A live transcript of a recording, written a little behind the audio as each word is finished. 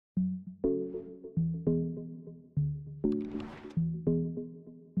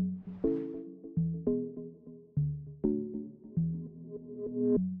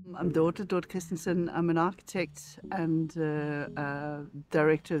I'm Dorte Kristensen. I'm an architect and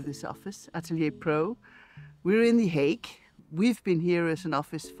director of this office, Atelier Pro. We're in The Hague. We've been here as an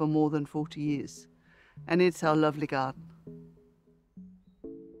office for more than 40 years, and it's our lovely garden.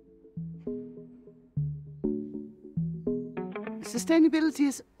 Sustainability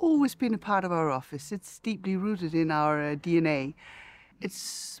has always been a part of our office. It's deeply rooted in our DNA.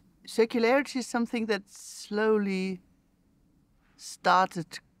 Circularity is something that slowly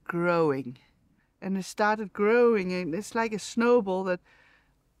started growing. And it started growing, and it's like a snowball that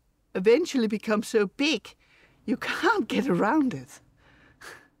eventually becomes so big, you can't get around it.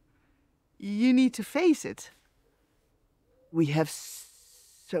 You need to face it. We have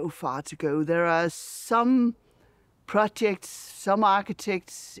so far to go. There are some projects, some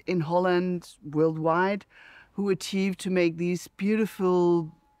architects in Holland, worldwide, who achieve to make these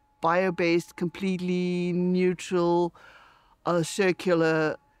beautiful, bio-based, completely neutral,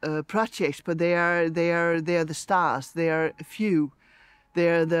 circular projects, but they are the stars. They are a few. They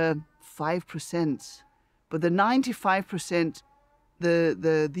are the 5%. But the 95%,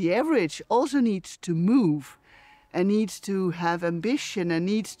 the average also needs to move and needs to have ambition and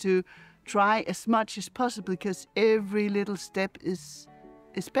needs to try as much as possible, because every little step is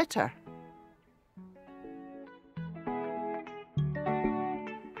better.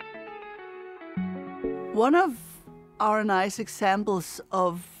 One of our nice examples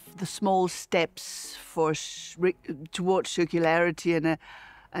of the small steps towards circularity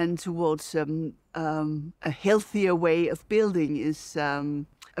and towards a healthier way of building is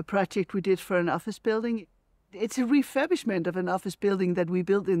a project we did for an office building. It's a refurbishment of an office building that we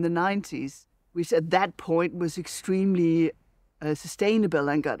built in the 90s, which at that point was extremely sustainable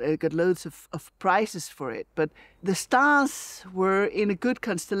and got loads of prizes for it. But the stars were in a good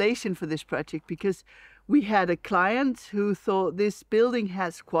constellation for this project, because we had a client who thought this building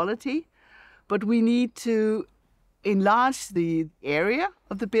has quality, but we need to enlarge the area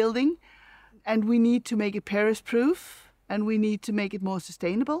of the building, and we need to make it Paris-proof, and we need to make it more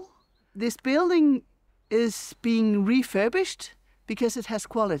sustainable. This building is being refurbished because it has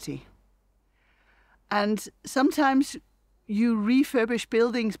quality. And sometimes you refurbish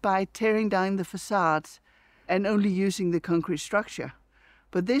buildings by tearing down the facades and only using the concrete structure.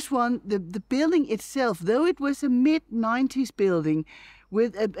 But this one, the building itself, though it was a mid-90s building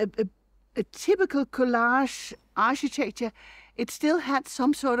with a typical collage architecture, it still had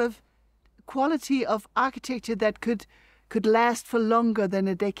some sort of quality of architecture that could last for longer than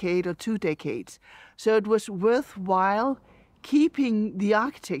a decade or 2 decades. So it was worthwhile keeping the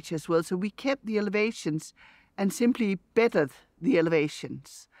architecture as well. So we kept the elevations and simply bettered the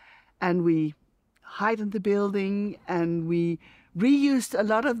elevations. And we heightened the building, and we reused a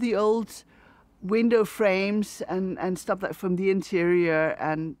lot of the old window frames and stuff like from the interior.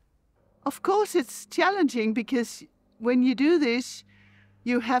 And of course it's challenging, because when you do this,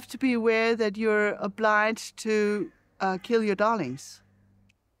 you have to be aware that you're obliged to kill your darlings.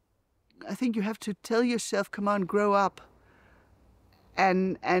 I think you have to tell yourself, come on, grow up,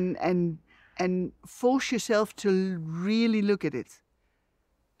 and force yourself to really look at it,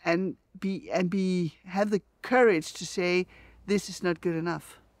 and have the courage to say, this is not good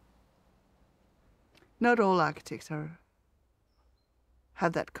enough. Not all architects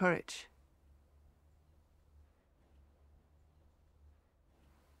have that courage.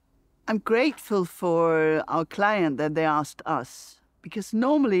 I'm grateful for our client that they asked us, because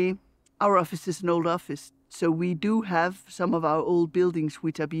normally our office is an old office, so we do have some of our old buildings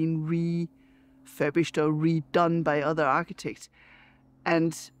which are being refurbished or redone by other architects.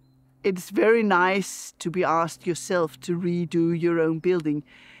 And it's very nice to be asked yourself to redo your own building,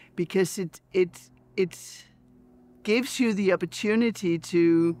 because it gives you the opportunity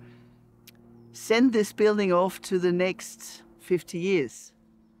to send this building off to the next 50 years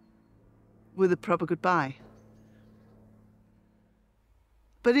with a proper goodbye.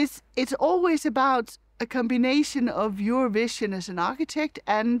 But it's always about a combination of your vision as an architect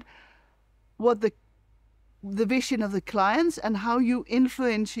and what the vision of the clients, and how you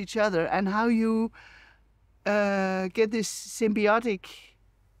influence each other, and how you get this symbiotic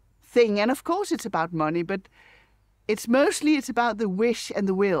thing. And of course it's about money, but it's about the wish and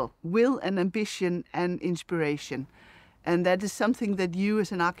the will and ambition and inspiration. And that is something that you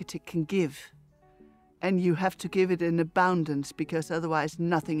as an architect can give. And you have to give it in abundance, because otherwise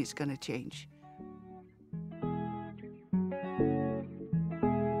nothing is going to change.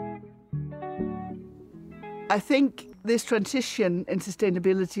 I think this transition in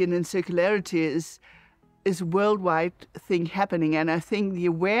sustainability and in circularity is a worldwide thing happening. And I think the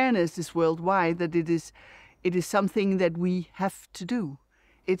awareness is worldwide that it is something that we have to do.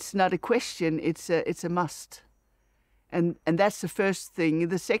 it's not a question, it's a must. And that's the first thing.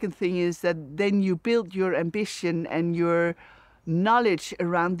 The second thing is that then you build your ambition and your knowledge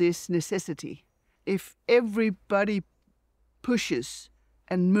around this necessity. If everybody pushes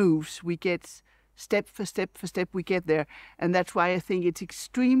and moves, we get step for step for step, we get there. And that's why I think it's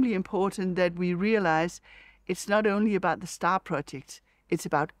extremely important that we realize it's not only about the STAR project, it's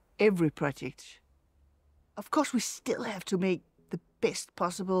about every project. Of course, we still have to make the best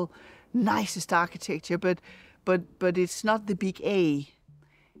possible, nicest architecture, but it's not the big A.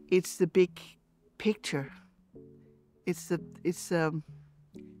 It's the big picture. It's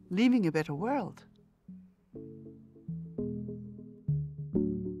leaving a better world.